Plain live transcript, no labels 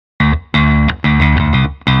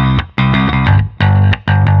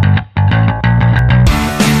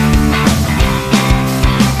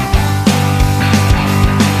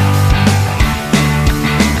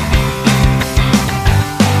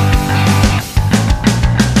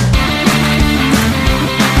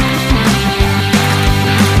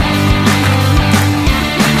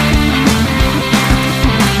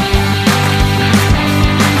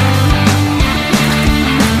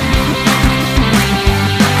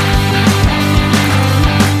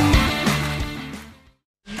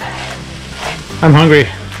I'm hungry.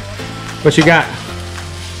 What you got?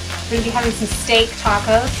 We're gonna be having some steak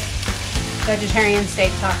tacos, vegetarian steak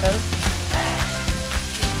tacos.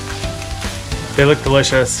 They look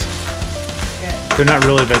delicious. Good. They're not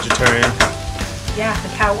really vegetarian. Yeah, the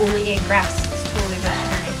cow only ate grass. It's totally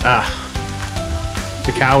vegetarian. Ah,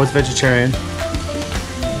 the cow was vegetarian.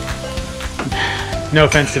 No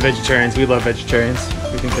offense to vegetarians, we love vegetarians.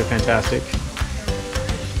 We think they're fantastic.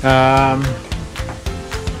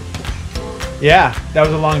 Yeah, that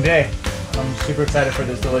was a long day. I'm super excited for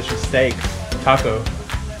this delicious steak taco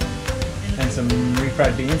and some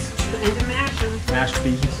refried beans. And to mash them. Mashed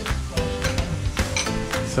beans.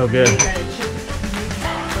 So good.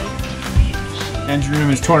 Engine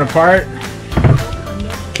room is torn apart.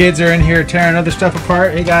 Kids are in here tearing other stuff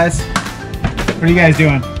apart. Hey guys, what are you guys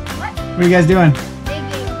doing? What are you guys doing?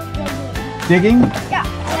 Digging? Yeah,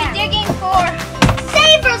 we're digging for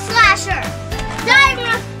saber slasher.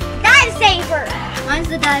 Dive saber. Mine's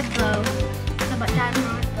the dive bow. How about dive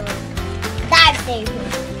bow? Dive saber.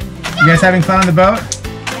 You guys having fun on the boat?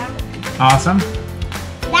 Yeah. Awesome.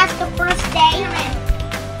 That's the first day.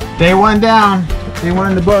 Day one down. Day one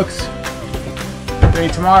in the books. Day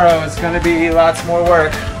tomorrow it's going to be lots more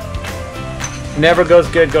work. Never goes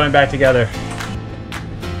good going back together.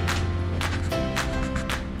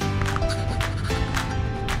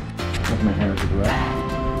 My hair is wet.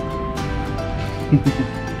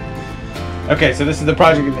 Okay, so this is the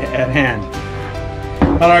project at hand.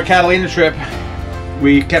 On our Catalina trip,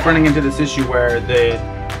 we kept running into this issue where the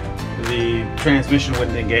transmission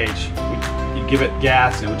wouldn't engage. You'd give it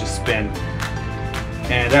gas and it would just spin.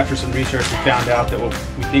 And after some research, we found out that what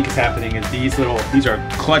we think is happening is these are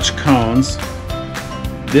clutch cones.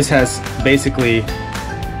 This has basically,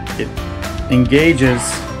 it engages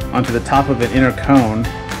onto the top of an inner cone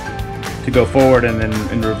to go forward, and then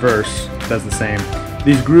in reverse does the same.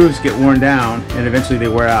 These grooves get worn down and eventually they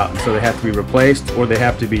wear out, and so they have to be replaced or they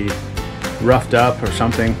have to be roughed up or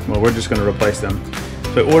something. Well, we're just going to replace them.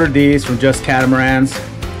 So I ordered these from Just Catamarans,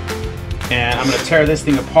 and I'm going to tear this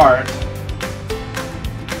thing apart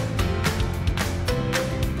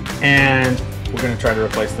and we're going to try to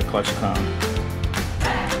replace the clutch cone.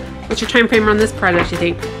 What's your time frame on this project, you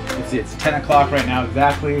think? Let's see, it's 10 o'clock right now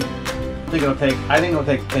exactly. I think it'll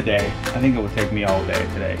take a day. I think it would take me all day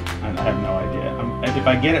today. I have no idea. If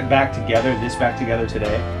I get it back together,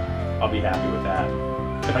 today, I'll be happy with that.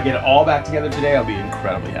 If I get it all back together today, I'll be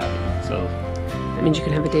incredibly happy. So that means you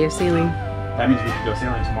can have a day of sailing. That means we can go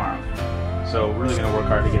sailing tomorrow. So we're really gonna work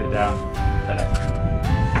hard to get it down today.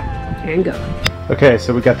 And go. Okay,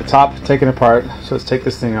 so we got the top taken apart. So let's take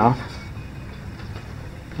this thing off.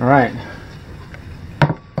 All right.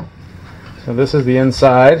 So this is the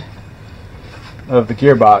inside of the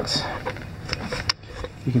gearbox.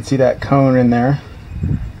 You can see that cone in there.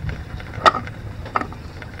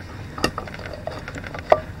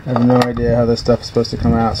 I have no idea how this stuff is supposed to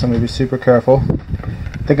come out, so I'm going to be super careful.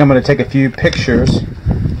 I think I'm going to take a few pictures.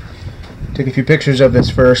 Take a few pictures of this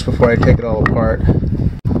first before I take it all apart.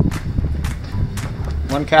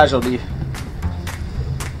 One casualty.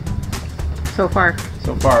 So far.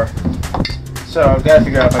 So far. So I've got to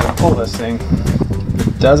figure out if I can pull this thing.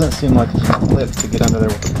 It doesn't seem like it's clip to get under there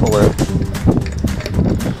with the puller.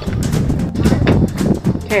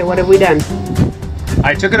 Okay, what have we done?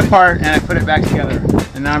 I took it apart and I put it back together,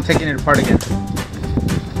 and now I'm taking it apart again.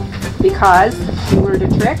 Because you learned a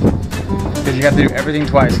trick? Because you have to do everything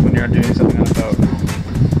twice when you're doing something on a boat.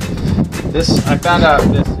 I found out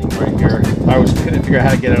this thing right here, I couldn't figure out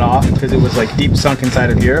how to get it off because it was like deep sunk inside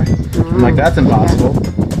of here. I'm like, that's impossible.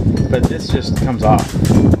 But this just comes off,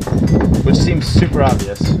 which seems super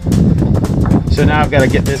obvious. So now I've got to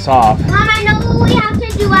get this off. Mom, I know what we have to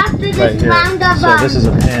do after this right round of So this is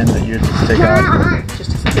a pin that you just take off.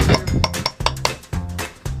 Just a second.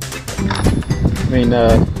 I mean,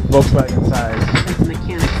 Volkswagen size That's the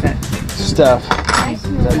mechanic set. stuff.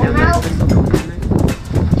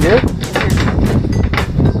 Here?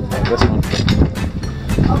 This one.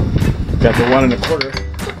 Got the 1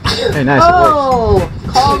 1/4. Hey, nice. Oh, it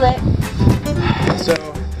called it. works. So,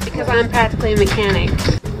 Because I'm practically a mechanic.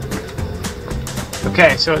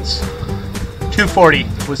 okay, so it's 2:40.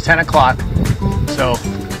 It was 10 o'clock. So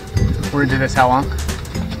we're into this how long?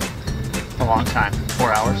 A long time.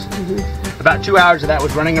 4 hours. About 2 hours of that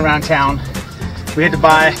was running around town. We had to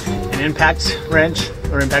buy an impact wrench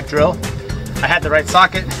or impact drill. I had the right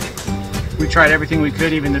socket. We tried everything we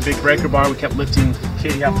could, even the big breaker bar. We kept lifting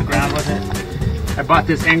Katie off the ground with it. I bought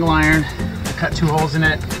this angle iron. I cut 2 holes in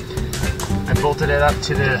it. I bolted it up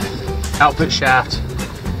to the output shaft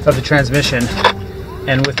of the transmission.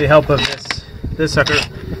 And with the help of this sucker,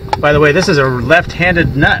 by the way, this is a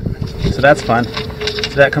left-handed nut. so that's fun.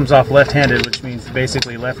 So that comes off left-handed, which means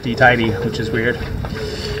basically lefty-tighty, which is weird.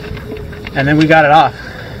 And then we got it off.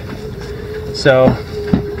 So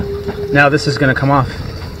now this is going to come off,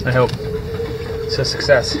 I hope. It's a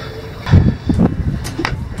success.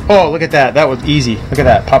 Oh, look at that. That was easy. Look at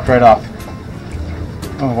that. Popped right off.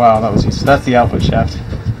 Oh, wow. That was easy. So that's the output shaft.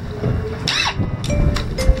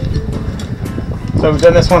 So we've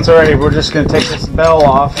done this once already. We're just going to take this bell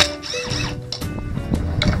off.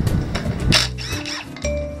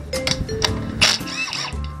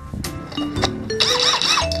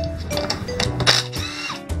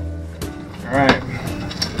 All right.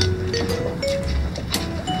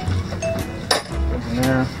 Goes in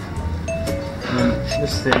there. And then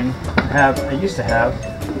this thing, I used to have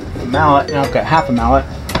a mallet. Now I've got half a mallet.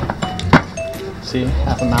 See,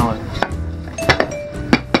 half a mallet.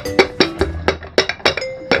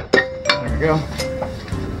 There we go.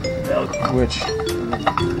 Which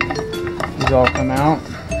these all come out.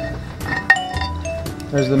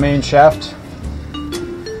 There's the main shaft.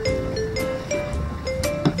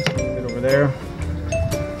 Get over there.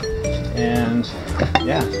 And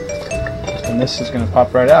yeah. And this is going to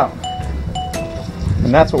pop right out.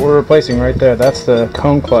 And that's what we're replacing right there. That's the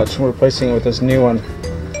cone clutch. We're replacing it with this new one.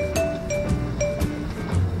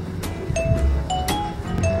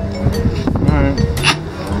 Alright.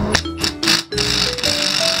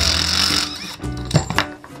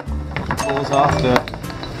 Pulls off the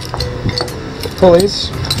pulleys.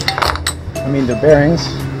 I mean the bearings.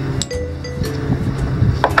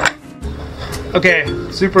 Okay,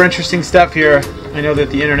 super interesting stuff here. I know that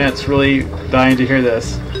the internet's really dying to hear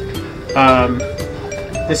this.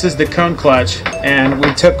 This is the cone clutch, and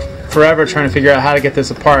we took forever trying to figure out how to get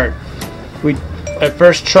this apart. We at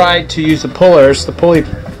first tried to use the pulley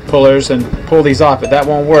pullers, and pull these off, but that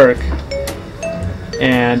won't work.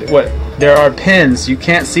 And there are pins, you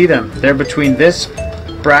can't see them. They're between this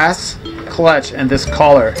brass clutch and this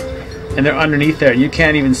collar, and they're underneath there. You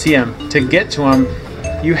can't even see them. To get to them,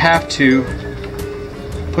 you have to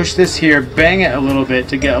push this here, bang it a little bit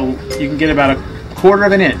to get. You can get about a quarter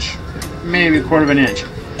of an inch, maybe a quarter of an inch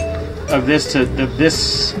of this to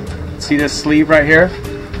this. See this sleeve right here?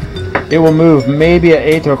 It will move maybe an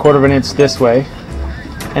eighth or a quarter of an inch this way,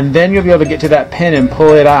 and then you'll be able to get to that pin and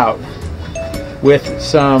pull it out with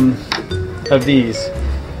some of these.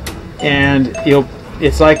 And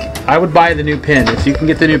it's like, I would buy the new pin. If you can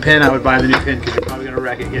get the new pin, I would buy the new pin, because you're probably going to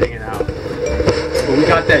wreck it getting it out. But we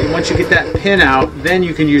got that. Once you get that pin out, then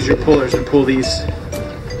you can use your pullers and pull these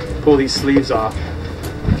sleeves off.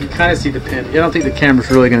 You can kind of see the pin. I don't think the camera's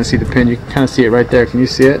really going to see the pin. You can kind of see it right there. Can you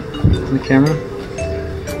see it in the camera?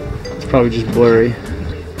 It's probably just blurry.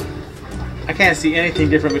 I can't see anything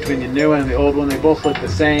different between the new one and the old one. They both look the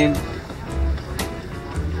same.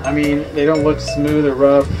 I mean, they don't look smooth or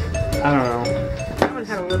rough. I don't know. That one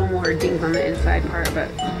had a little more dings on the inside part, but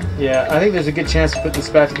yeah, I think there's a good chance to put this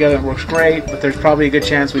back together and it works great, but there's probably a good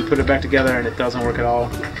chance we put it back together and it doesn't work at all.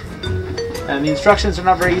 And the instructions are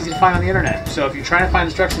not very easy to find on the internet. So if you're trying to find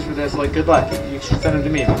instructions for this, like, good luck. You should send them to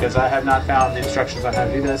me, because I have not found the instructions on how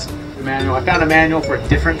to do this. The manual. I found a manual for a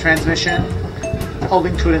different transmission. I'll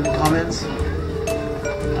link to it in the comments.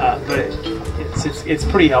 But it's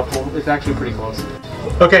pretty helpful. It's actually pretty close.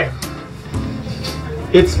 Okay.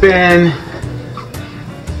 It's been.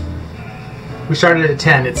 We started at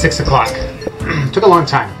 10. It's 6 o'clock. Took a long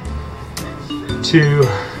time to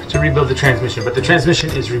rebuild the transmission, but the transmission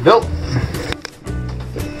is rebuilt. You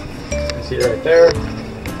see it right there.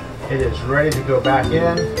 It is ready to go back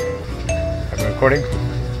in. Am I recording?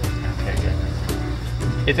 Okay, good.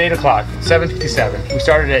 It's 8 o'clock, 7:57. We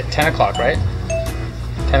started at 10 o'clock, right?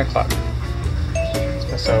 10 o'clock.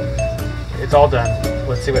 So it's all done.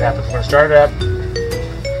 Let's see what happens. We're going to start it up.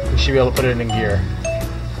 We should be able to put it in gear.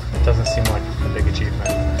 It doesn't seem like a big achievement.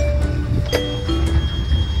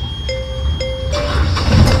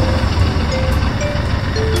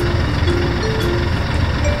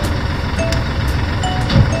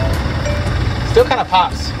 Still kind of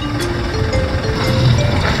pops.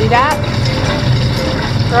 see that?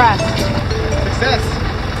 Thrust. Success.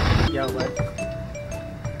 Yo, bud.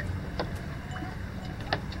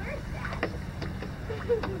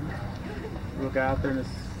 Look out there in this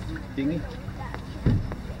dinghy.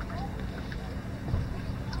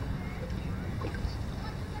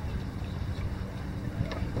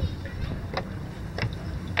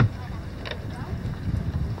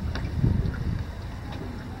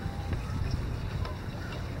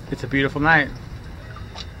 It's a beautiful night.